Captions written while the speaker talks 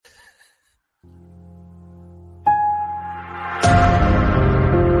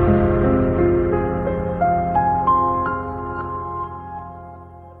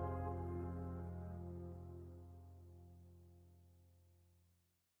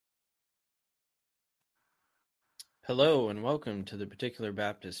Hello and welcome to the Particular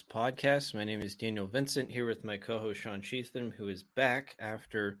Baptist Podcast. My name is Daniel Vincent, here with my co-host Sean Sheatham, who is back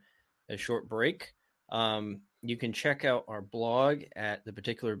after a short break. You can check out our blog at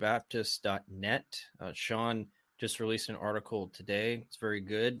theparticularbaptist.net. Sean just released an article today. It's very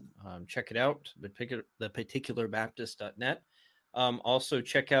good. Check it out, theparticularbaptist.net. Also,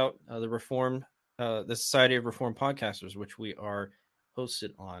 check out the Society of Reformed Podcasters, which we are hosted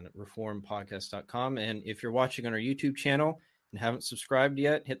on reformpodcast.com. And if you're watching on our YouTube channel and haven't subscribed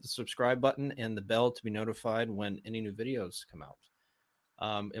yet, hit the subscribe button and the bell to be notified when any new videos come out.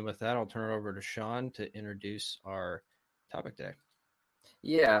 And with that, I'll turn it over to Sean to introduce our topic today.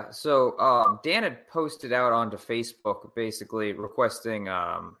 Yeah, so Dan had posted out onto Facebook basically requesting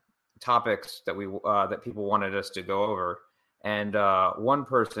topics that that people wanted us to go over. And one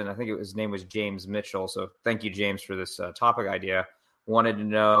person, I think his name was James Mitchell, so thank you, James, for this topic idea, wanted to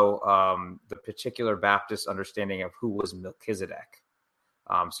know the particular Baptist understanding of who was Melchizedek.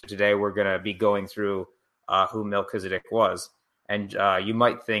 So today we're going to be going through who Melchizedek was. And you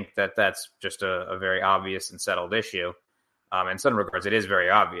might think that that's just a very obvious and settled issue. In some regards, it is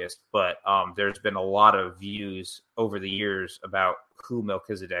very obvious, but there's been a lot of views over the years about who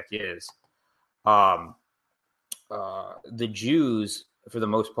Melchizedek is. The Jews, for the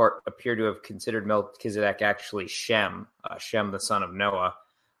most part, appear to have considered Melchizedek actually Shem, Shem the son of Noah.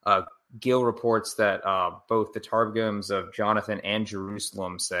 Gill reports that both the Targums of Jonathan and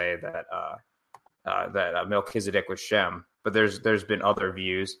Jerusalem say that Melchizedek was Shem, but there's been other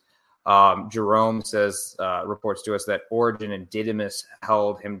views. Jerome reports to us that Origen and Didymus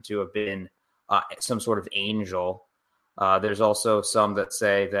held him to have been some sort of angel. There's also some that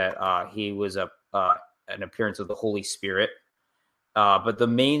say that he was an appearance of the Holy Spirit. But the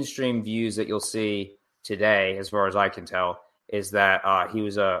mainstream views that you'll see today, as far as I can tell, is that he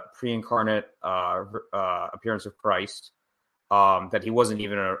was a pre-incarnate appearance of Christ, that he wasn't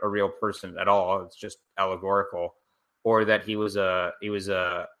even a real person at all. It's just allegorical, or that he was a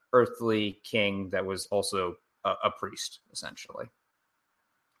earthly king that was also a priest, essentially.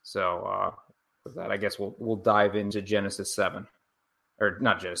 So with that, I guess we'll dive into Genesis 7, or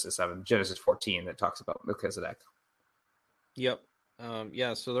not Genesis 7, Genesis 14 that talks about Melchizedek. Yep.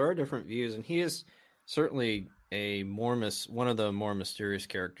 So there are different views, and he is certainly one of the more mysterious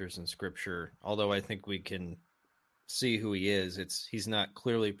characters in Scripture. Although I think we can see who he is. He's not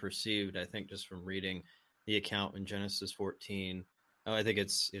clearly perceived, I think, just from reading the account in Genesis 14. I think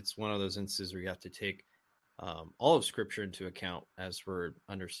it's one of those instances where you have to take all of Scripture into account as we're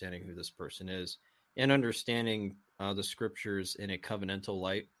understanding who this person is, and understanding the Scriptures in a covenantal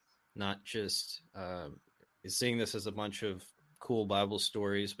light, not just seeing this as a bunch of cool Bible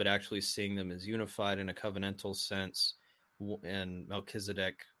stories, but actually seeing them as unified in a covenantal sense, and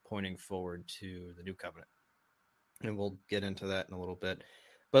Melchizedek pointing forward to the new covenant. And we'll get into that in a little bit.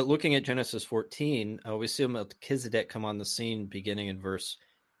 But looking at Genesis 14, we see Melchizedek come on the scene beginning in verse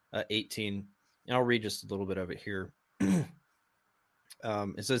 18. And I'll read just a little bit of it here. It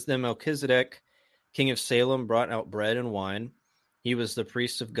says, Then Melchizedek, king of Salem, brought out bread and wine. He was the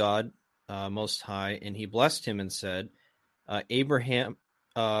priest of God Most High, and he blessed him and said,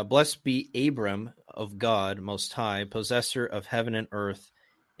 blessed be Abram of God Most High, possessor of heaven and earth,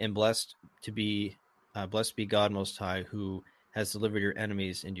 and blessed be God Most High, who has delivered your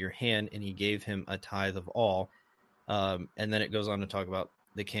enemies into your hand, and he gave him a tithe of all. And then it goes on to talk about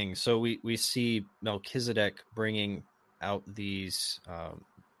the king. So we see Melchizedek bringing out these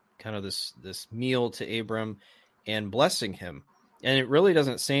kind of this meal to Abram and blessing him. And it really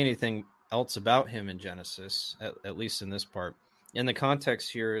doesn't say anything else about him in Genesis, at least in this part. And the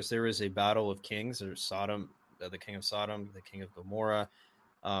context here is there is a battle of kings. There's Sodom, the king of Sodom, the king of Gomorrah,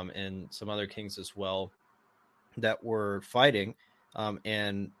 and some other kings as well that were fighting.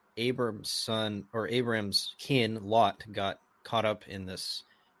 And Abram's kin, Lot, got caught up in this.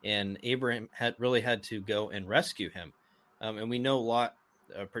 And Abraham had to go and rescue him. And we know Lot,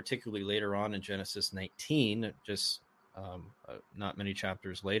 particularly later on in Genesis 19, just not many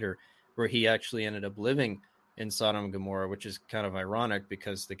chapters later, where he actually ended up living in Sodom and Gomorrah, which is kind of ironic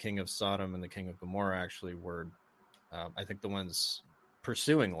because the king of Sodom and the king of Gomorrah actually were, I think, the ones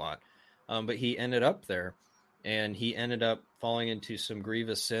pursuing Lot. But he ended up there, and he ended up falling into some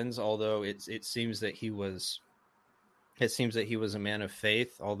grievous sins, although it seems that he was a man of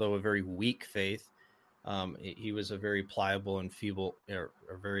faith, although a very weak faith. He was a very pliable and feeble, or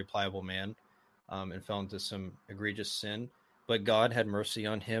a very pliable man, and fell into some egregious sin. But God had mercy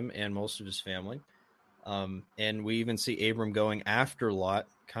on him and most of his family. And we even see Abram going after Lot,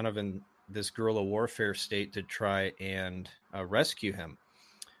 kind of in this guerrilla warfare state, to try and rescue him.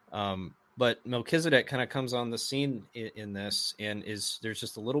 But Melchizedek kind of comes on the scene in this, and there's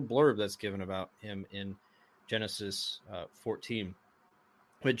just a little blurb that's given about him in Genesis 14.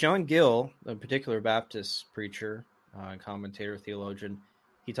 But John Gill, a particular Baptist preacher, commentator, theologian,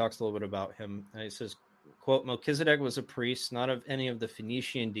 he talks a little bit about him. And he says, quote, Melchizedek was a priest, not of any of the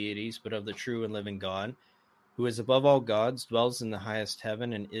Phoenician deities, but of the true and living God, who is above all gods, dwells in the highest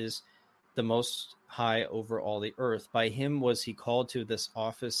heaven, and is the most high over all the earth. By him was he called to this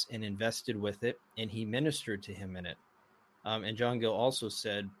office and invested with it, and he ministered to him in it. And John Gill also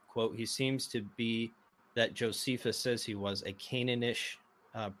said, quote, he seems to be that Josephus says he was a Canaanish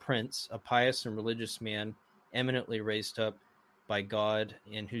prince, a pious and religious man, eminently raised up by God,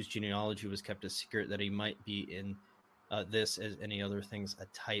 and whose genealogy was kept a secret, that he might be in this, as any other things, a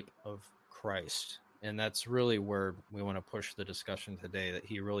type of Christ. And that's really where we want to push the discussion today, that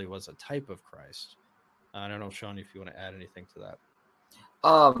he really was a type of Christ. I don't know, Sean, if you want to add anything to that.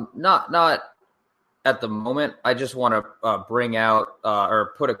 Not at the moment. I just want to bring out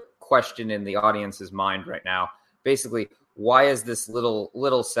or put a question in the audience's mind right now. Basically, why is this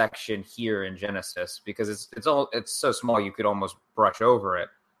little section here in Genesis? Because it's so small you could almost brush over it.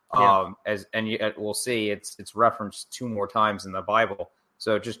 Yeah. We'll see it's referenced 2 more times in the Bible.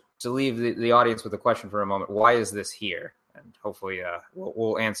 So just to leave the audience with a question for a moment, why is this here? And hopefully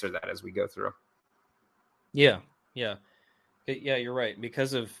we'll answer that as we go through. Yeah, you're right.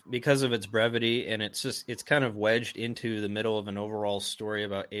 Because of its brevity, and it's kind of wedged into the middle of an overall story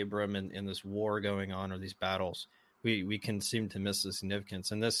about Abram and this war going on, or these battles. We can seem to miss the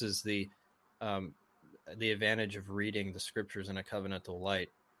significance, and this is the advantage of reading the scriptures in a covenantal light.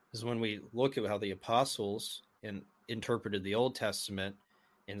 Is when we look at how the apostles interpreted the Old Testament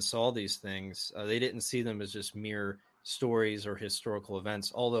and saw these things, they didn't see them as just mere stories or historical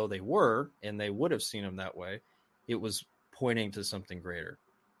events, although they were, and they would have seen them that way. It was pointing to something greater.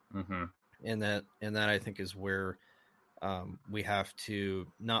 Mm-hmm. And that I think is where we have to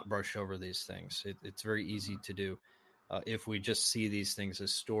not brush over these things. It's very easy to do if we just see these things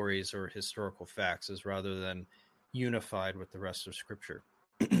as stories or historical facts, as rather than unified with the rest of Scripture.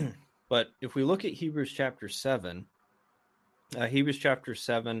 But if we look at Hebrews chapter 7,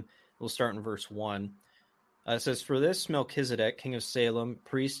 we'll start in verse 1. It says, for this Melchizedek, king of Salem,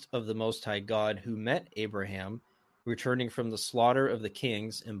 priest of the Most High God, who met Abraham, returning from the slaughter of the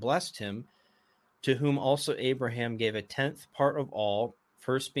kings, and blessed him, to whom also Abraham gave a 10th part of all,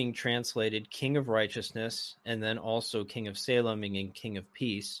 first being translated King of Righteousness, and then also King of Salem, meaning King of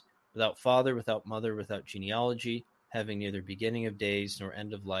Peace, without father, without mother, without genealogy, having neither beginning of days nor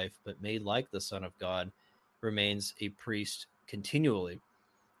end of life, but made like the Son of God, remains a priest continually.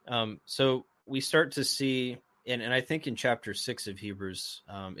 So we start to see, and I think in chapter 6 of Hebrews,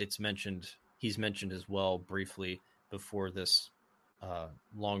 he's mentioned as well briefly before this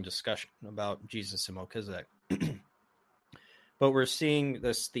long discussion about Jesus and Melchizedek. But we're seeing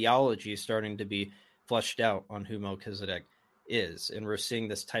this theology starting to be fleshed out on who Melchizedek is, and we're seeing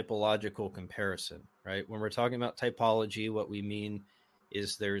this typological comparison, right? When we're talking about typology, what we mean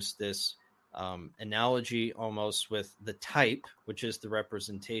is there's this analogy almost with the type, which is the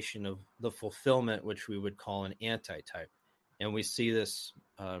representation of the fulfillment, which we would call an antitype. And we see this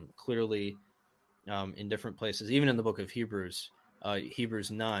clearly in different places, even in the book of Hebrews.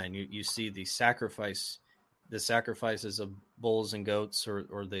 Hebrews 9, you see the sacrifices of bulls and goats,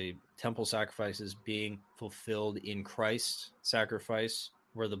 or the temple sacrifices being fulfilled in Christ's sacrifice,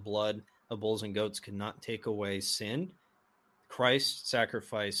 where the blood of bulls and goats could not take away sin. Christ's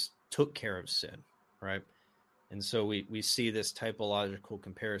sacrifice took care of sin, right? And so we see this typological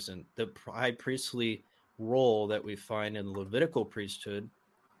comparison. The high priestly role that we find in the Levitical priesthood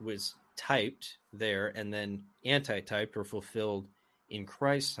was typed there, and then antityped or fulfilled in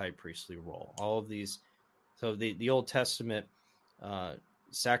Christ's high priestly role. All of these, so the Old Testament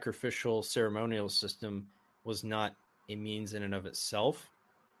sacrificial ceremonial system was not a means in and of itself,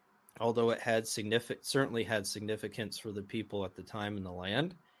 although it had certainly had significance for the people at the time in the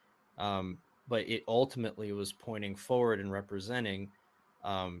land. But it ultimately was pointing forward and representing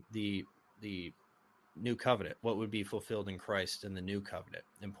the new covenant, what would be fulfilled in Christ in the new covenant,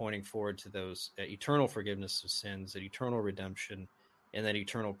 and pointing forward to those eternal forgiveness of sins, that eternal redemption, and that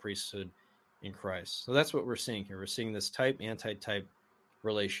eternal priesthood in Christ. So that's what we're seeing here. We're seeing this type antitype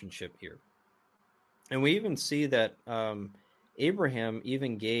relationship here, and we even see that Abraham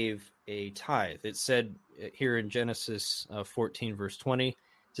even gave a tithe. It said here in Genesis 14 verse 20, it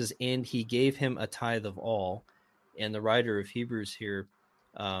says, and he gave him a tithe of all. And the writer of Hebrews here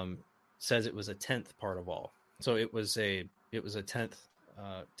says it was a 10th part of all. So it was a 10th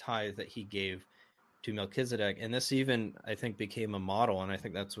tithe that he gave to Melchizedek. And this even, I think, became a model. And I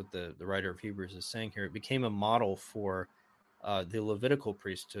think that's what the writer of Hebrews is saying here. It became a model for the Levitical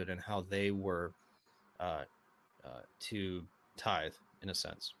priesthood and how they were uh, to tithe, in a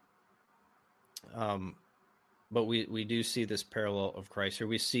sense. But we do see this parallel of Christ here.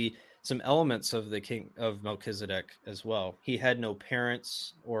 We see some elements of the king of Melchizedek as well. He had no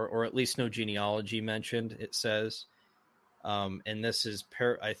parents, or at least no genealogy mentioned, it says. And this is,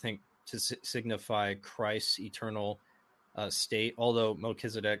 I think, to signify Christ's eternal state. Although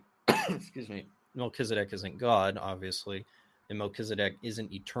Melchizedek, excuse me, Melchizedek isn't God, obviously, and Melchizedek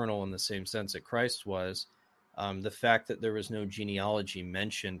isn't eternal in the same sense that Christ was. The fact that there was no genealogy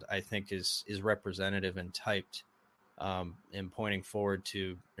mentioned, I think, is representative and typed, and pointing forward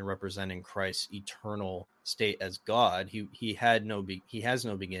to and representing Christ's eternal state as God. He has no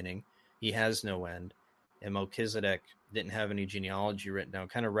beginning, he has no end, and Melchizedek didn't have any genealogy written down,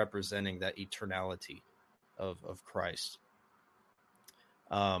 kind of representing that eternality of Christ.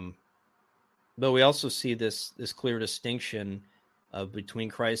 But we also see this clear distinction between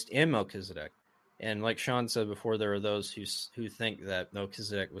Christ and Melchizedek. And like Sean said before, there are those who think that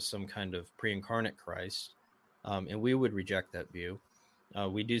Melchizedek was some kind of pre-incarnate Christ, and we would reject that view.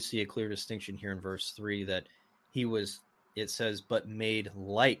 We do see a clear distinction here in verse 3 that he was, it says, but made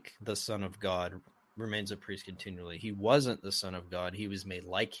like the Son of God, remains a priest continually. He wasn't the Son of God, he was made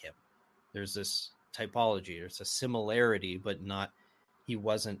like him. There's this typology, there's a similarity, but not, he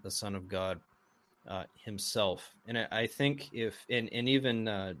wasn't the Son of God himself. And I think if, and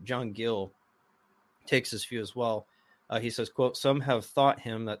even John Gill takes this view as well. He says, quote, some have thought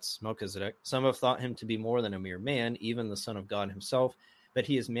him, that's Melchizedek, some have thought him to be more than a mere man, even the Son of God himself, but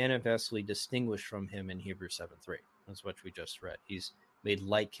he is manifestly distinguished from him in Hebrews 7:3. That's what we just read. He's made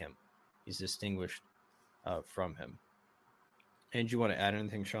like him. He's distinguished from him. And do you want to add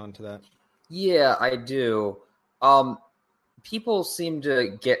anything, Sean, to that? Yeah, I do. People seem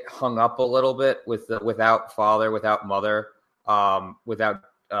to get hung up a little bit with the without father, without mother, without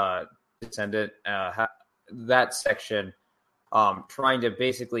descendant, that section, trying to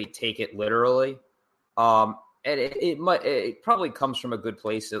basically take it literally. And it probably comes from a good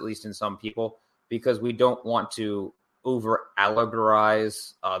place, at least in some people, because we don't want to over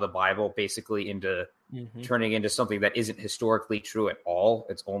allegorize the Bible basically into turning into something that isn't historically true at all.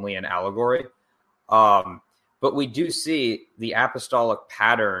 It's only an allegory. But we do see the apostolic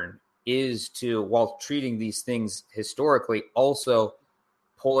pattern is to, while treating these things historically, also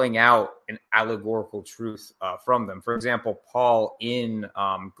pulling out an allegorical truth from them. For example, Paul in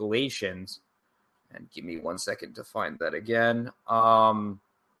Galatians, and give me 1 second to find that again. I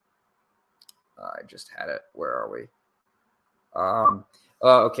just had it. Where are we?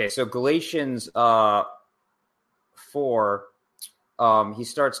 Okay, so Galatians 4, he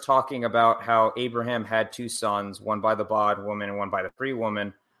starts talking about how Abraham had two sons, one by the bondwoman and one by the free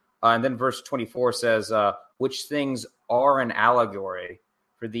woman. And then verse 24 says, which things are an allegory,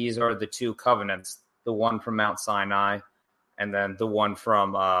 for these are the two covenants, the one from Mount Sinai, and then the one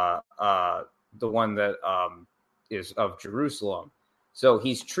from the one that is of Jerusalem. So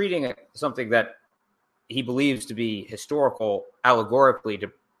he's treating something that he believes to be historical allegorically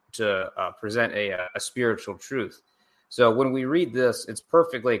to present a spiritual truth. So when we read this, it's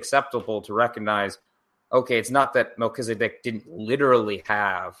perfectly acceptable to recognize, okay, it's not that Melchizedek didn't literally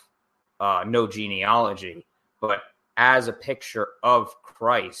have no genealogy, but as a picture of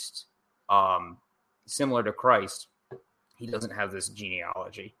Christ, similar to Christ, he doesn't have this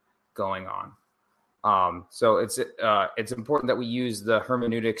genealogy going on. So it's important that we use the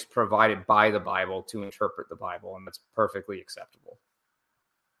hermeneutics provided by the Bible to interpret the Bible, and that's perfectly acceptable.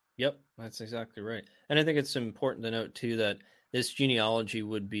 Yep, that's exactly right. And I think it's important to note, too, that this genealogy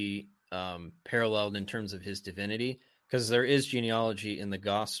would be paralleled in terms of his divinity, because there is genealogy in the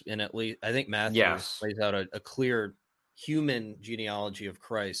gospel, and at least I think Matthew lays out a clear human genealogy of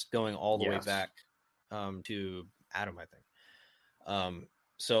Christ going all the way back to Adam, I think.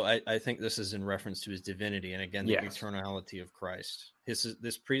 So I think this is in reference to his divinity, and again, the eternality of Christ.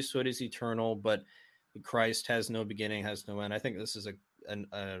 This priesthood is eternal, but Christ has no beginning, has no end. I think this is an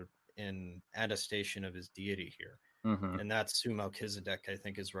attestation of his deity here, and that's who Melchizedek, I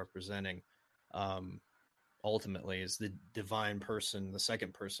think, is representing. Ultimately, is the divine person, the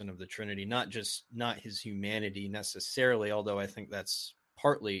second person of the Trinity, not his humanity necessarily, although I think that's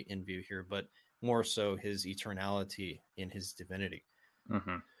partly in view here, but more so his eternality in his divinity.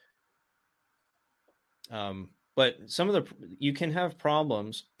 But you can have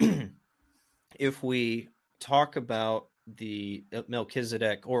problems if we talk about the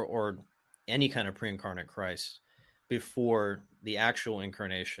Melchizedek or any kind of pre-incarnate Christ before the actual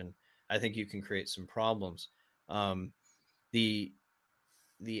incarnation. I think you can create some problems. Um, the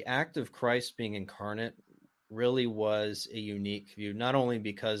the act of Christ being incarnate really was a unique view, not only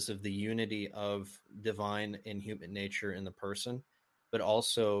because of the unity of divine and human nature in the person, but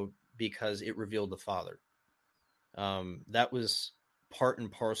also because it revealed the Father. That was part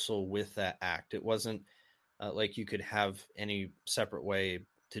and parcel with that act. It wasn't like you could have any separate way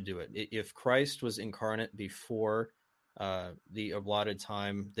to do it. If Christ was incarnate before the allotted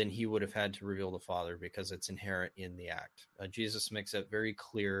time, then he would have had to reveal the Father because it's inherent in the act. Jesus makes that very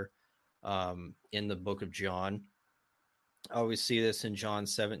clear in the book of John. I always see this in John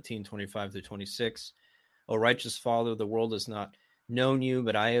 17:25-26. O righteous Father, the world has not known you,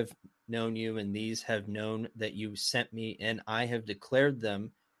 but I have known you, and these have known that you sent me, and I have declared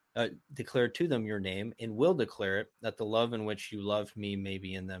to them your name, and will declare it, that the love in which you loved me may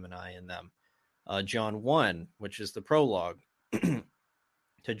be in them, and I in them. John 1, which is the prologue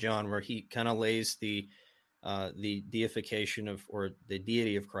to John, where he kind of lays the deification of, or the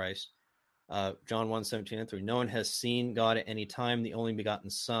deity of Christ. John 1:17-3. No one has seen God at any time. The only begotten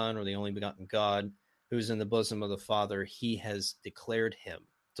Son, or the only begotten God, who is in the bosom of the Father, he has declared him.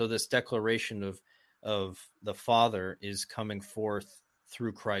 So this declaration of the Father is coming forth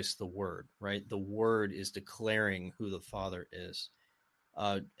through Christ the Word, right? The Word is declaring who the Father is.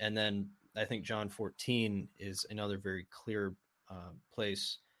 And then I think John 14 is another very clear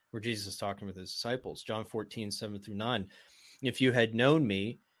place where Jesus is talking with his disciples. John 14:7-9. If you had known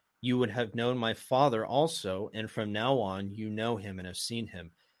me, you would have known my Father also, and from now on you know him and have seen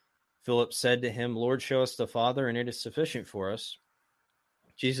him. Philip said to him, Lord, show us the Father, and it is sufficient for us.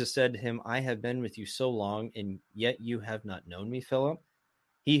 Jesus said to him, I have been with you so long, and yet you have not known me, Philip.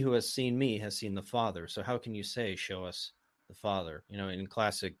 He who has seen me has seen the Father. So how can you say, show us the Father? You know, in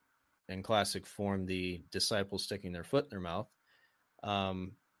classic form, the disciples sticking their foot in their mouth.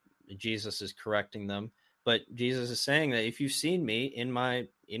 Um, Jesus is correcting them, but Jesus is saying that if you've seen me in my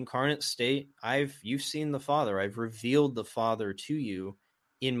incarnate state, you've seen the Father. I've revealed the Father to you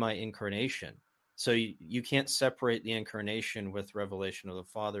in my incarnation. So you can't separate the incarnation with revelation of the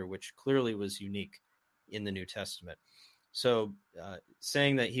Father, which clearly was unique in the New Testament. So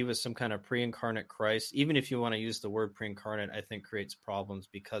saying that he was some kind of pre-incarnate Christ, even if you want to use the word pre-incarnate, I think creates problems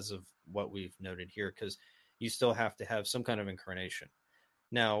because of what we've noted here, because you still have to have some kind of incarnation.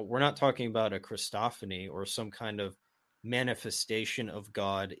 Now, we're not talking about a Christophany or some kind of manifestation of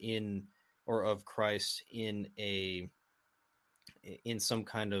God in, or of Christ in some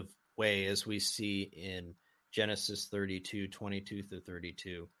kind of way, as we see in Genesis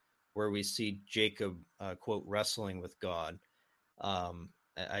 32:22-32, where we see Jacob quote wrestling with God.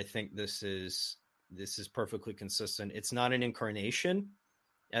 I think this is perfectly consistent. It's not an incarnation,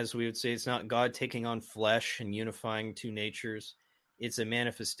 as we would say. It's not God taking on flesh and unifying two natures. It's a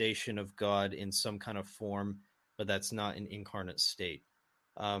manifestation of God in some kind of form, but that's not an incarnate state.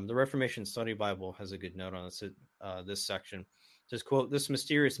 The Reformation Study Bible has a good note on this. This section says, quote, this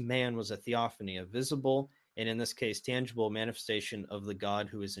mysterious man was a theophany, a visible, and in this case, tangible manifestation of the God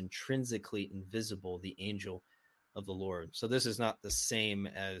who is intrinsically invisible, the angel of the Lord. So this is not the same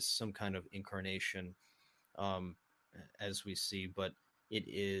as some kind of incarnation, as we see, but it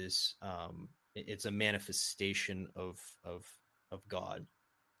is it's a manifestation of God.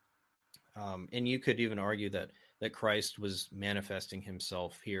 And you could even argue that Christ was manifesting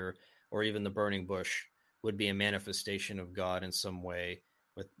himself here, or even the burning bush would be a manifestation of God in some way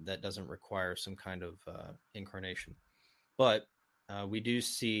that doesn't require some kind of incarnation. But we do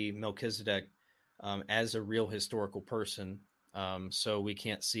see Melchizedek as a real historical person, so we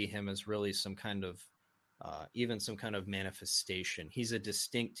can't see him as really some kind of even some kind of manifestation. He's a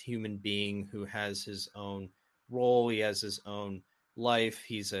distinct human being who has his own role. He has his own life.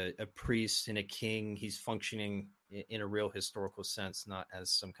 He's a priest and a king. He's functioning in a real historical sense, not as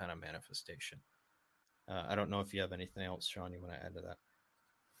some kind of manifestation. I don't know if you have anything else, Sean, you want to add to that.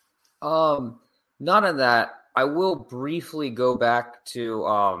 None of that. I will briefly go back to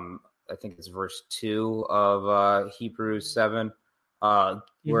I think it's verse 2 of Hebrews 7,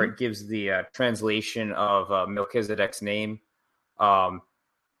 where it gives the translation of Melchizedek's name,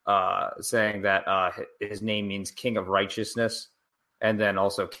 saying that his name means King of Righteousness, and then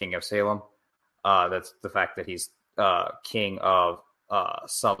also King of Salem. That's the fact that he's King of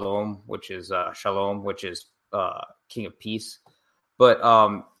Shalom, which is King of Peace. But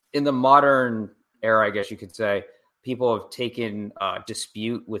in the modern era, I guess you could say, people have taken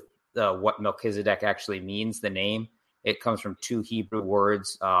dispute with what Melchizedek actually means, the name. It comes from two Hebrew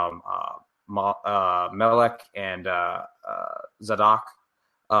words, Melech and Zadok,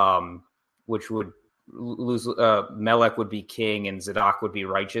 which would Melech would be king and Zadok would be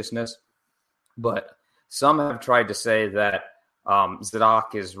righteousness. But some have tried to say that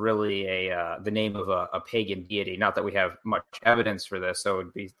Zadok is really the name of a pagan deity. Not that we have much evidence for this, so it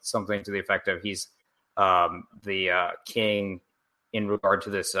would be something to the effect of he's the king in regard to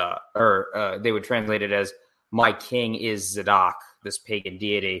this, or they would translate it as "my king is Zadok," this pagan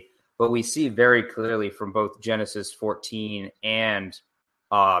deity. But we see very clearly from both Genesis 14 and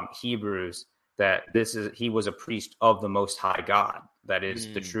Hebrews that he was a priest of the Most High God, that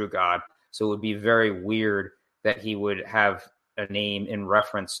is the true God. So it would be very weird that he would have a name in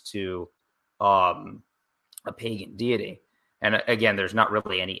reference to a pagan deity. And again, there's not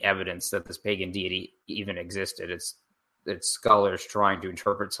really any evidence that this pagan deity even existed. It's scholars trying to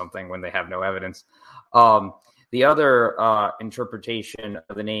interpret something when they have no evidence. The other interpretation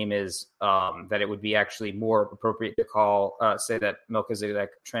of the name is that it would be actually more appropriate to say that Melchizedek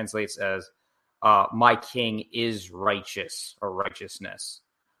translates as "my king is righteous" or righteousness.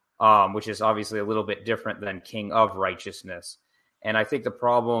 Which is obviously a little bit different than king of righteousness. And I think the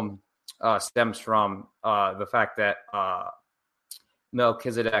problem stems from the fact that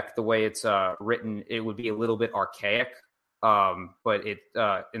Melchizedek, the way it's written, it would be a little bit archaic. But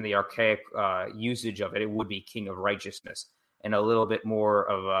in the archaic usage of it, it would be king of righteousness. And a little bit more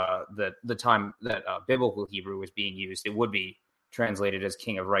of the time that biblical Hebrew was being used, it would be translated as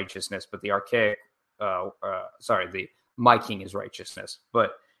king of righteousness. But the archaic, my king is righteousness.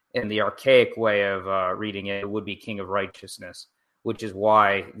 But in the archaic way of reading it, it would be king of righteousness, which is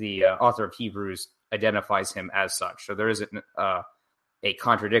why the author of Hebrews identifies him as such. So there isn't a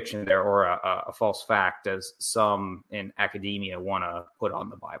contradiction there or a false fact, as some in academia want to put on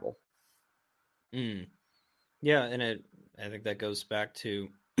the Bible. Yeah, and I think that goes back to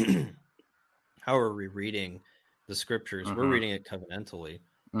how are we reading the scriptures? Mm-hmm. We're reading it covenantally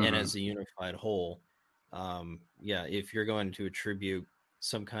and as a unified whole. If you're going to attribute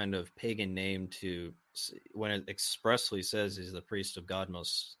some kind of pagan name to, when it expressly says he's the priest of God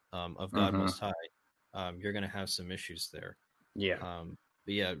Most High, you're going to have some issues there. Yeah.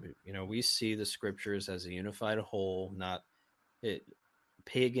 But we see the scriptures as a unified whole. Not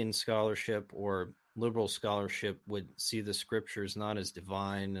pagan scholarship or liberal scholarship would see the scriptures not as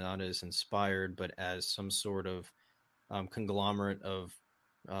divine, not as inspired, but as some sort of conglomerate of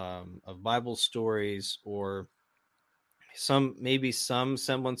Bible stories, or some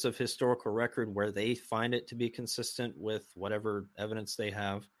semblance of historical record where they find it to be consistent with whatever evidence they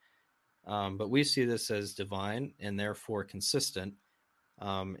have. But we see this as divine and therefore consistent.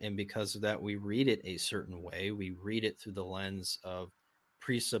 And because of that, we read it a certain way. We read it through the lens of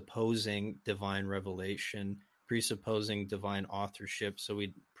presupposing divine revelation, presupposing divine authorship. So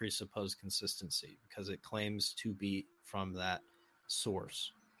we presuppose consistency because it claims to be from that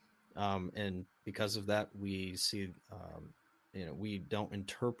source. And because of that, we see, we don't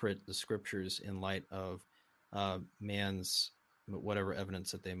interpret the scriptures in light of man's whatever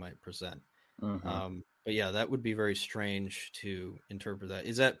evidence that they might present. But yeah, that would be very strange to interpret that.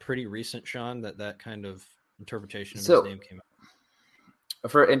 Is that pretty recent, Sean, that kind of interpretation of his name came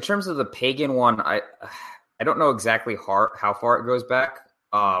out? In terms of the pagan one, I don't know exactly how far it goes back.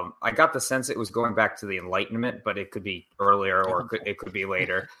 I got the sense it was going back to the Enlightenment, but it could be earlier or it could be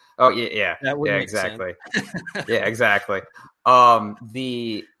later. Oh yeah, exactly. Yeah, exactly.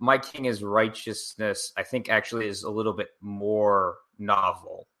 The "my king is righteousness," I think actually is a little bit more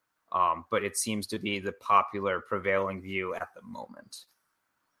novel, but it seems to be the popular prevailing view at the moment.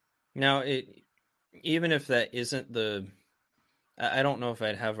 Now, even if that isn't I don't know if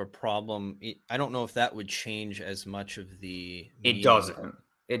I'd have a problem. I don't know if that would change as much of the meaning.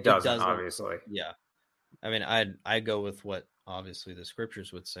 It doesn't, obviously. Yeah. I mean, I go with what obviously the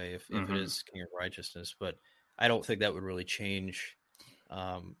scriptures would say if it is king of righteousness, but I don't think that would really change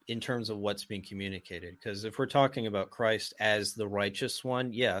in terms of what's being communicated. Because if we're talking about Christ as the righteous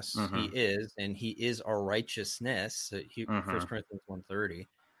one, yes, he is, and he is our righteousness. 1 Corinthians 1:30.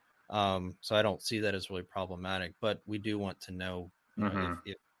 So I don't see that as really problematic, but we do want to know,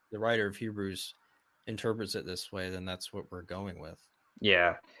 if the writer of Hebrews interprets it this way, then that's what we're going with.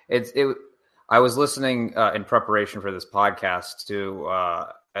 Yeah, I was listening in preparation for this podcast to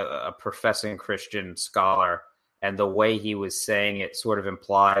a professing Christian scholar, and the way he was saying it sort of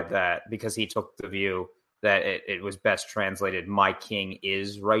implied that because he took the view that it was best translated "my king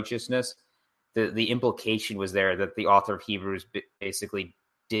is righteousness," the implication was there that the author of Hebrews basically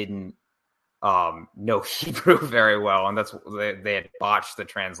didn't know Hebrew very well, and that's they had botched the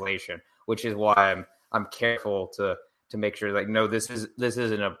translation, which is why I'm careful to make sure, like, no, this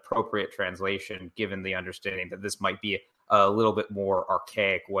is an appropriate translation given the understanding that this might be a little bit more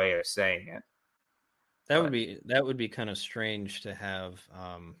archaic way of saying it. But that would be kind of strange to have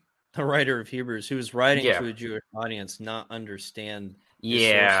a writer of Hebrews who was writing yeah, to a Jewish audience not understand his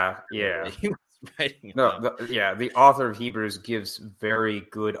source yeah, material yeah. that he was writing No, about. yeah, the author of Hebrews gives very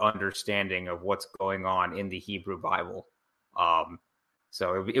good understanding of what's going on in the Hebrew Bible. Um,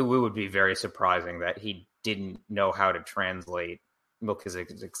 so it would be very surprising that he didn't know how to translate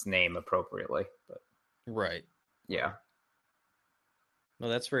Melchizedek's name appropriately. But Right. yeah. Well,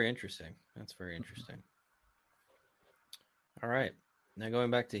 that's very interesting. That's very interesting. All right. Now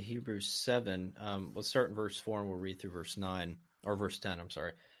going back to Hebrews 7, let's start in verse 4 and we'll read through verse 9, or verse 10, I'm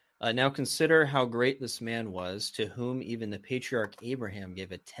sorry. Now consider how great this man was, to whom even the patriarch Abraham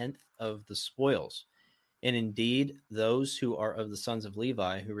gave a tenth of the spoils. And indeed, those who are of the sons of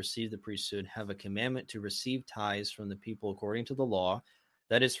Levi who receive the priesthood have a commandment to receive tithes from the people according to the law,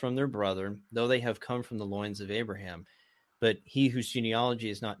 that is, from their brother, though they have come from the loins of Abraham. But he whose genealogy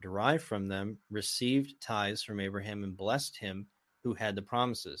is not derived from them received tithes from Abraham and blessed him who had the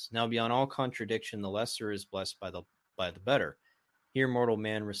promises. Now, beyond all contradiction, the lesser is blessed by the better. Here mortal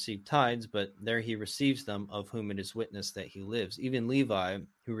man received tithes, but there he receives them, of whom it is witnessed that he lives. Even Levi,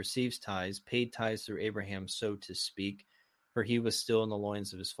 who receives tithes, paid tithes through Abraham, so to speak, for he was still in the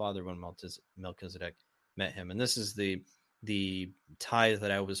loins of his father when Melchizedek met him. And this is the tithe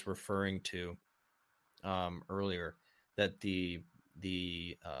that I was referring to earlier, that the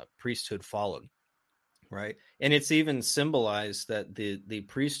priesthood followed, right? And it's even symbolized that the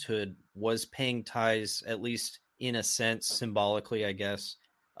priesthood was paying tithes, at least in a sense, symbolically, I guess,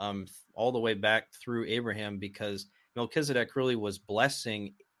 all the way back through Abraham, because Melchizedek really was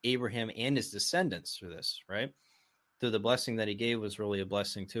blessing Abraham and his descendants through this, right? Through the blessing that he gave was really a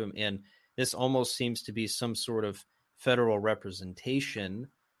blessing to him. And this almost seems to be some sort of federal representation,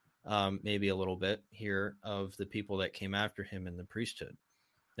 maybe a little bit here, of the people that came after him in the priesthood,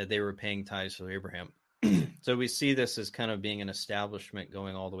 that they were paying tithes to Abraham. So we see this as kind of being an establishment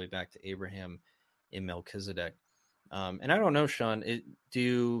going all the way back to Abraham in Melchizedek. And I don't know, Sean,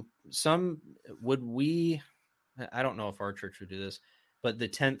 do some, would we, I don't know if our church would do this, but the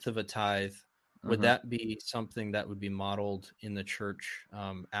tenth of a tithe, would Mm-hmm. that be something that would be modeled in the church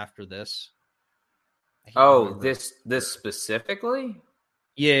after this? I can't Oh, remember. this specifically?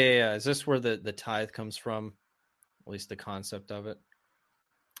 Yeah. Is this where the tithe comes from? At least the concept of it.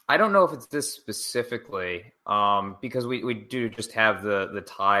 I don't know if it's this specifically, because we do just have the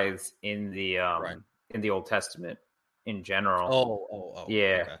tithes Right. in the Old Testament in general. Oh.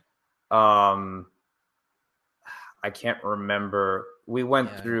 Yeah. Okay. Um, I can't remember. We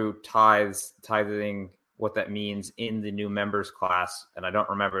went Yeah. through tithing, what that means in the new members class, and I don't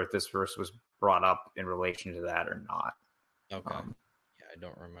remember if this verse was brought up in relation to that or not. Okay. Um, Yeah, I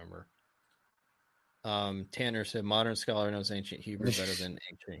don't remember. Tanner said modern scholar knows ancient Hebrew better than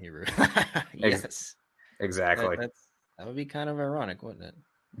ancient Hebrew. ex- Yes. exactly. That would be kind of ironic, wouldn't it?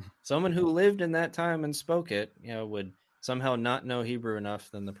 Someone who lived in that time and spoke it, would somehow not know Hebrew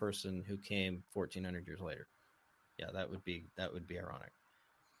enough than the person who came 1400 years later. Yeah, that would be ironic.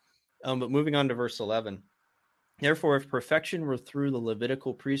 But moving on to verse 11. Therefore, if perfection were through the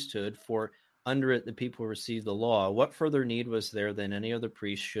Levitical priesthood, for under it the people received the law, what further need was there than any other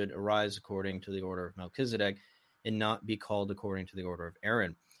priest should arise according to the order of Melchizedek, and not be called according to the order of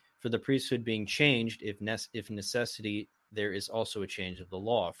Aaron? For the priesthood being changed, if necessity, there is also a change of the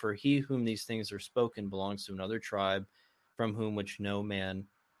law. For he whom these things are spoken belongs to another tribe, from whom which no man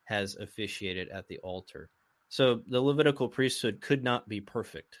has officiated at the altar. So the Levitical priesthood could not be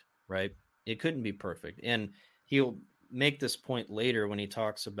perfect, right? It couldn't be perfect. And he'll make this point later when he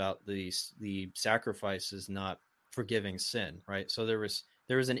talks about the sacrifices not forgiving sin, right? So there was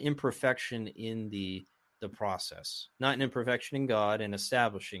an imperfection in the process, not an imperfection in God and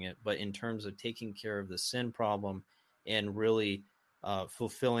establishing it, but in terms of taking care of the sin problem and really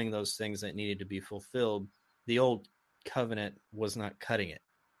fulfilling those things that needed to be fulfilled. The old covenant was not cutting it,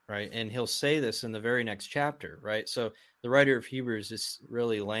 right? And he'll say this in the very next chapter, right? So the writer of Hebrews is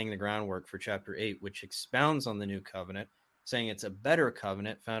really laying the groundwork for chapter 8, which expounds on the new covenant, saying it's a better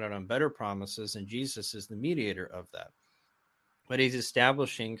covenant founded on better promises, and Jesus is the mediator of that. But he's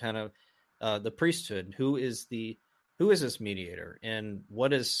establishing kind of the priesthood. Who is this mediator, and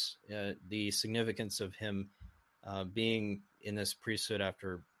what is the significance of him being in this priesthood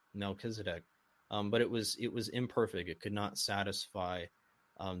after Melchizedek? But it was imperfect. It could not satisfy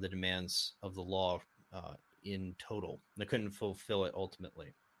the demands of the law in total. They couldn't fulfill it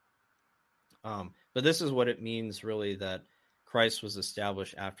ultimately. But this is what it means, really, that Christ was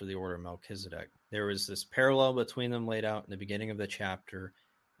established after the order of Melchizedek. There was this parallel between them laid out in the beginning of the chapter.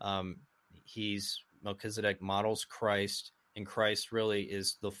 He's Melchizedek models Christ, And Christ really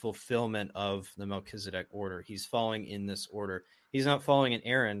is the fulfillment of the Melchizedek order. He's following in this order. He's not following in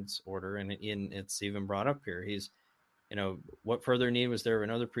Aaron's order, and it's even brought up here. He's, what further need was there of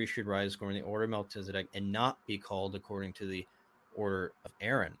another priest should rise according to the order of Melchizedek and not be called according to the order of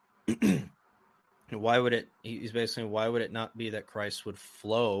Aaron? Why would it? He's basically, why would it not be that Christ would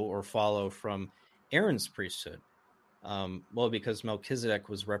flow or follow from Aaron's priesthood? Well, because Melchizedek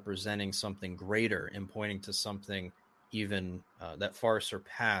was representing something greater and pointing to something even that far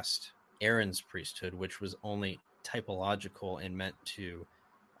surpassed Aaron's priesthood, which was only typological and meant to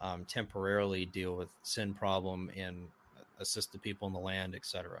temporarily deal with sin problem and assist the people in the land,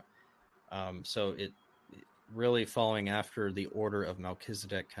 etc. So it really following after the order of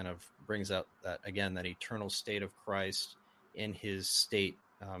Melchizedek kind of brings out that, again, that eternal state of Christ in his state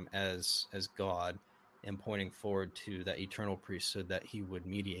as God, and pointing forward to that eternal priesthood that he would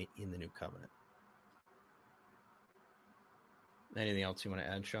mediate in the new covenant. Anything else you want to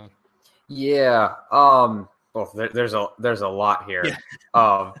add, Sean? Yeah. Well, there's a lot here.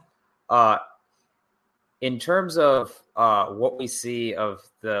 Yeah. In terms of what we see of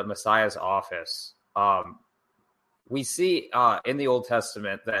the Messiah's office, we see in the Old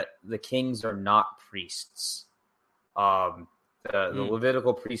Testament that the kings are not priests. The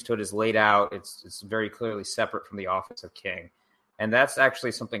Levitical priesthood is laid out. It's very clearly separate from the office of king. And that's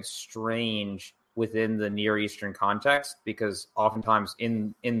actually something strange within the Near Eastern context, because oftentimes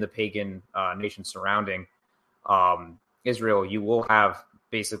in the pagan nation surrounding Israel, you will have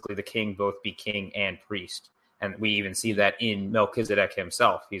basically the king both be king and priest. And we even see that in Melchizedek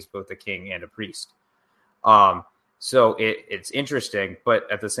himself. He's both a king and a priest. So it's interesting,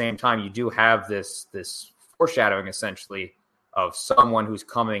 but at the same time, you do have this foreshadowing, essentially, of someone who's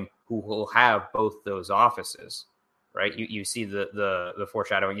coming who will have both those offices, right? You see the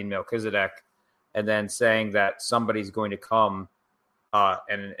foreshadowing in Melchizedek, and then saying that somebody's going to come.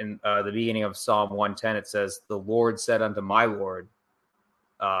 And in the beginning of Psalm 110, it says, "The Lord said unto my Lord,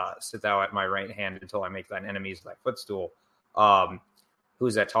 sit thou at my right hand until I make thine enemies thy footstool." Who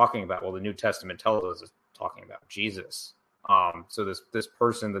is that talking about? Well, the New Testament tells us it's talking about Jesus. So this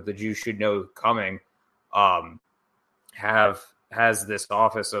person that the Jews should know coming has this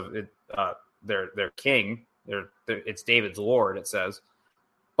office of their king. It's David's Lord, it says,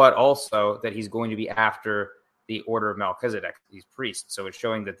 but also that he's going to be after the order of Melchizedek. He's priest, so it's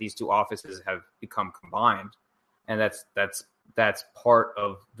showing that these two offices have become combined, and that's part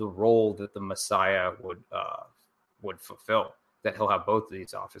of the role that the Messiah would fulfill. That he'll have both of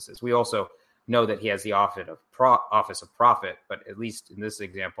these offices. We also know that he has the office of prophet, but at least in this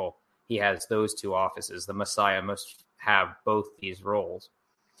example, he has those two offices. The Messiah must have both these roles.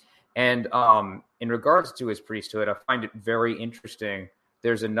 And in regards to his priesthood, I find it very interesting.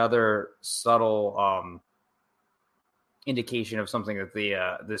 There's another subtle indication of something that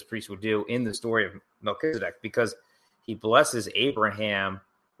this priest would do in the story of Melchizedek, because he blesses Abraham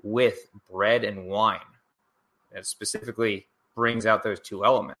with bread and wine. It specifically brings out those two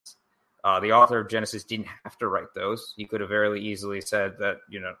elements. The author of Genesis didn't have to write those. He could have very easily said that,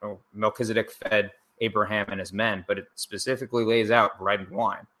 Melchizedek fed Abraham and his men, but it specifically lays out bread and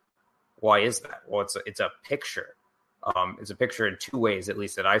wine. Why is that? Well, it's a picture. It's a picture in two ways, at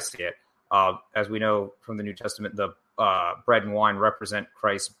least that I see it. As we know from the New Testament, the bread and wine represent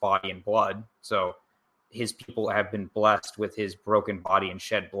Christ's body and blood. So his people have been blessed with his broken body and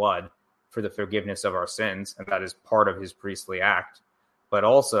shed blood for the forgiveness of our sins, and that is part of his priestly act. But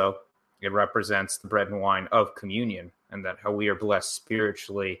also, it represents the bread and wine of communion, and that how we are blessed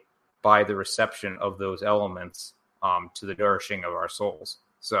spiritually by the reception of those elements to the nourishing of our souls.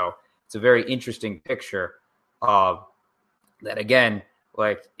 So it's a very interesting picture that, again,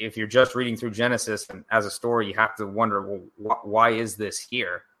 like if you're just reading through Genesis and as a story, you have to wonder, well, why is this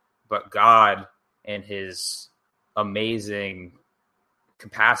here? But God, and his amazing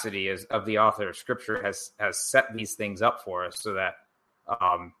capacity as of the author of Scripture, has set these things up for us so that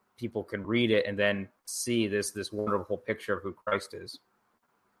people can read it and then see this wonderful picture of who Christ is.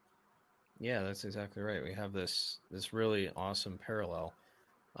 Yeah, that's exactly right. We have this really awesome parallel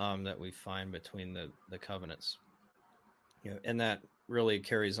that we find between the covenants. And that really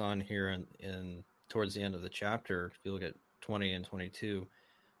carries on here in towards the end of the chapter. If you look at 20 and 22,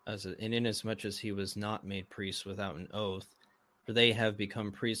 and inasmuch as he was not made priest without an oath, for they have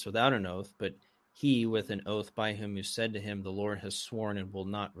become priests without an oath, but he with an oath by him who said to him, the Lord has sworn and will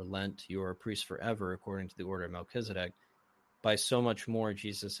not relent, you are a priest forever, according to the order of Melchizedek. By so much more,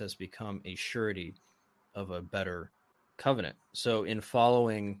 Jesus has become a surety of a better covenant. So in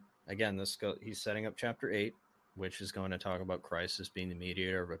following, again, he's setting up chapter 8. which is going to talk about Christ as being the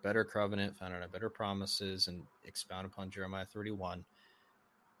mediator of a better covenant, founded on better promises, and expound upon Jeremiah 31.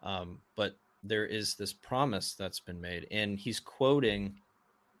 But there is this promise that's been made, and he's quoting.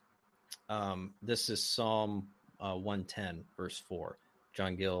 This is Psalm 110, verse 4.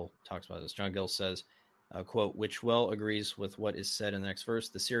 John Gill talks about this. John Gill says, quote, which well agrees with what is said in the next verse.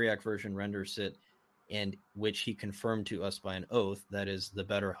 The Syriac version renders it, and which he confirmed to us by an oath, that is the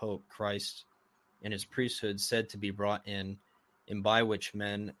better hope, Christ and his priesthood said to be brought in, and by which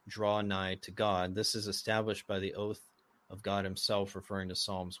men draw nigh to God. This is established by the oath of God himself, referring to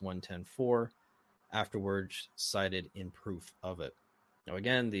Psalms 110:4, afterwards cited in proof of it. Now,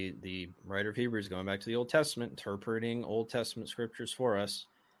 again, the writer of Hebrews going back to the Old Testament, interpreting Old Testament scriptures for us,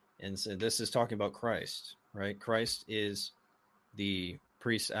 and so this is talking about Christ, right? Christ is the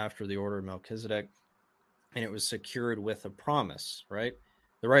priest after the order of Melchizedek, and it was secured with a promise, right?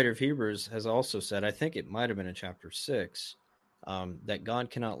 The writer of Hebrews has also said, I think it might have been in chapter 6, that God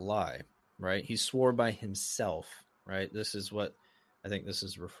cannot lie, right? He swore by himself, right? This is what I think this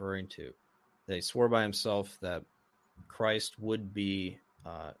is referring to. They swore by himself that Christ would be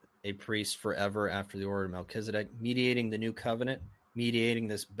a priest forever after the order of Melchizedek, mediating the new covenant, mediating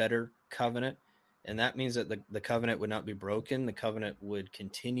this better covenant. And that means that the covenant would not be broken. The covenant would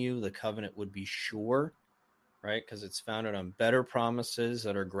continue. The covenant would be sure, right? Because it's founded on better promises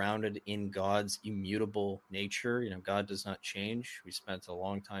that are grounded in God's immutable nature. God does not change. We spent a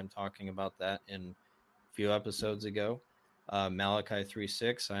long time talking about that in a few episodes ago. Malachi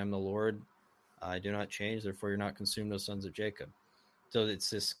 3:6, I am the Lord, I do not change, therefore you're not consumed, O sons of Jacob. So it's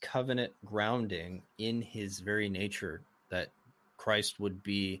this covenant grounding in his very nature that Christ would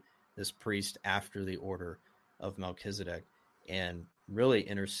be this priest after the order of Melchizedek and really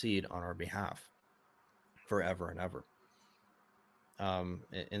intercede on our behalf forever and ever.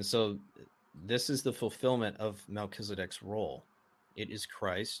 And so this is the fulfillment of Melchizedek's role. It is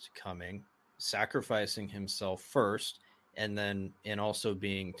Christ coming, sacrificing himself first, and also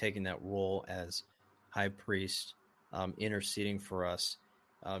taking that role as high priest, interceding for us,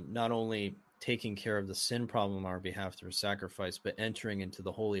 not only taking care of the sin problem on our behalf through sacrifice, but entering into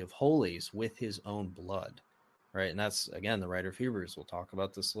the Holy of Holies with his own blood, right? And that's, again, the writer of Hebrews. We'll talk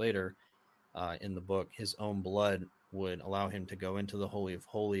about this later in the book. His own blood would allow him to go into the Holy of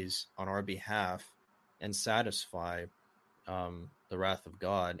Holies on our behalf and satisfy the wrath of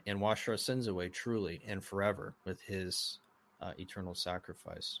God and wash our sins away truly and forever with his eternal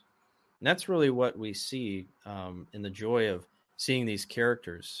sacrifice. And that's really what we see in the joy of seeing these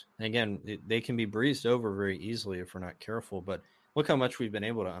characters. And again, they can be breezed over very easily if we're not careful, but look how much we've been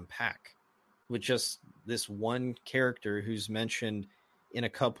able to unpack with just this one character who's mentioned in a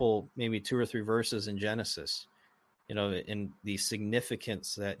couple, maybe 2 or 3 verses in Genesis, in the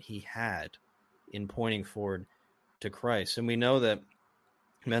significance that he had in pointing forward to Christ. And we know that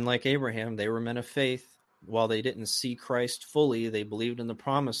men like Abraham, they were men of faith. While they didn't see Christ fully, they believed in the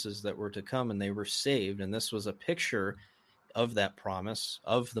promises that were to come, and they were saved. And this was a picture of that promise,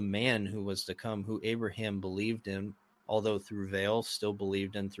 of the man who was to come, who Abraham believed in, although through veil, still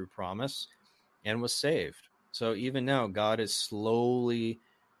believed in through promise, and was saved. So even now, God is slowly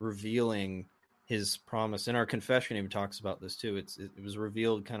revealing his promise. In our confession, even talks about this too. It was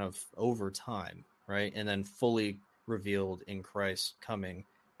revealed kind of over time, right? And then fully revealed in Christ coming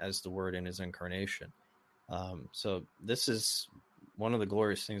as the Word in his incarnation. So this is one of the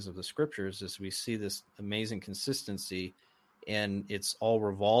glorious things of the scriptures, is we see this amazing consistency, and it's all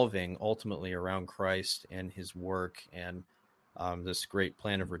revolving ultimately around Christ and his work and this great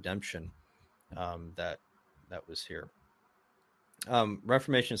plan of redemption that was here.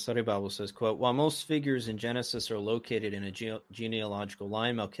 Reformation Study Bible says, quote, while most figures in Genesis are located in a genealogical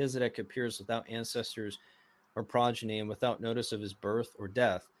line, Melchizedek appears without ancestors or progeny and without notice of his birth or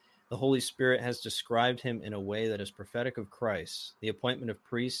death. The Holy Spirit has described him in a way that is prophetic of Christ. The appointment of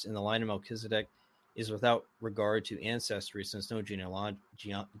priests in the line of Melchizedek is without regard to ancestry, since no genealogy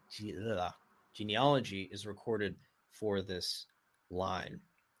is recorded for this line.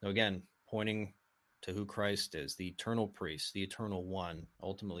 Now, again, pointing to who Christ is, the eternal priest, the eternal one,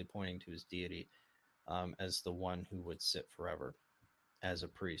 ultimately pointing to his deity as the one who would sit forever as a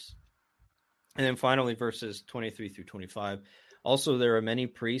priest. And then finally, verses 23 through 25. Also, there are many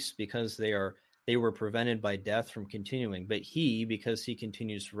priests because they were prevented by death from continuing, but he, because he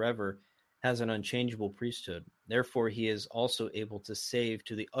continues forever, has an unchangeable priesthood. Therefore, he is also able to save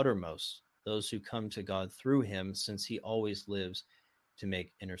to the uttermost those who come to God through him, since he always lives to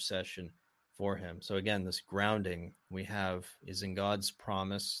make intercession for him. So again, this grounding we have is in God's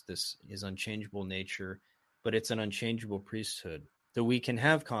promise, this is unchangeable nature, but it's an unchangeable priesthood. So we can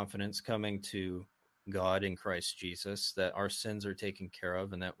have confidence coming to God in Christ Jesus, that our sins are taken care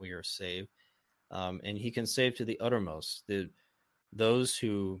of and that we are saved. And he can save to the uttermost. Those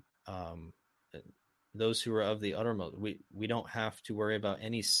who um, those who are of the uttermost, we don't have to worry about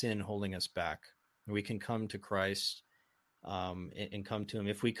any sin holding us back. We can come to Christ, and come to him.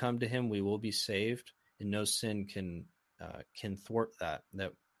 If we come to him, we will be saved, and no sin can thwart that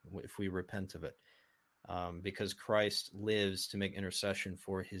if we repent of it, because Christ lives to make intercession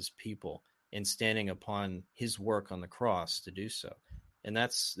for his people and standing upon his work on the cross to do so. And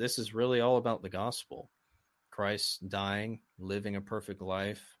this is really all about the gospel. Christ dying, living a perfect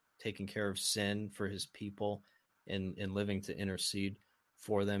life, taking care of sin for his people, and living to intercede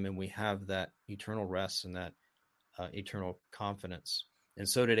for them. And we have that eternal rest and that eternal confidence. And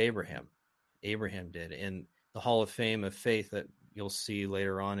so did Abraham. Abraham did. In the Hall of Fame of Faith that you'll see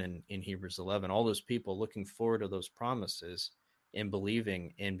later on in Hebrews 11, all those people looking forward to those promises and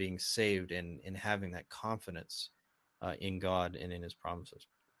believing and being saved and having that confidence in God and in his promises.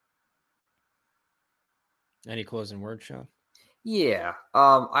 Any closing words, Sean? Yeah,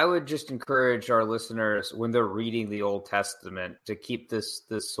 I would just encourage our listeners when they're reading the Old Testament to keep this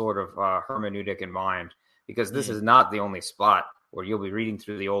sort of hermeneutic in mind, because this is not the only spot where you'll be reading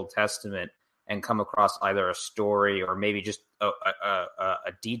through the Old Testament and come across either a story or maybe just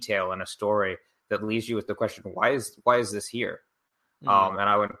a detail in a story that leaves you with the question, why is this here? And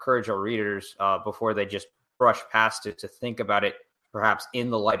I would encourage our readers before they just brush past it to think about it perhaps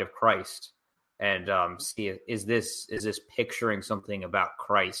in the light of Christ. And see, is this picturing something about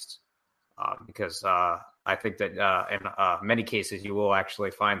Christ? Because I think that in many cases you will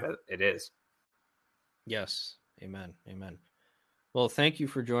actually find that it is. Yes. Amen. Amen. Well, thank you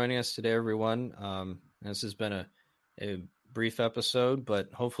for joining us today, everyone. This has been a brief episode,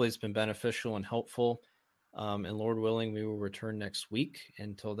 but hopefully it's been beneficial and helpful. And Lord willing, we will return next week.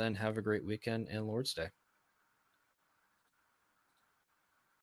 Until then, have a great weekend and Lord's Day.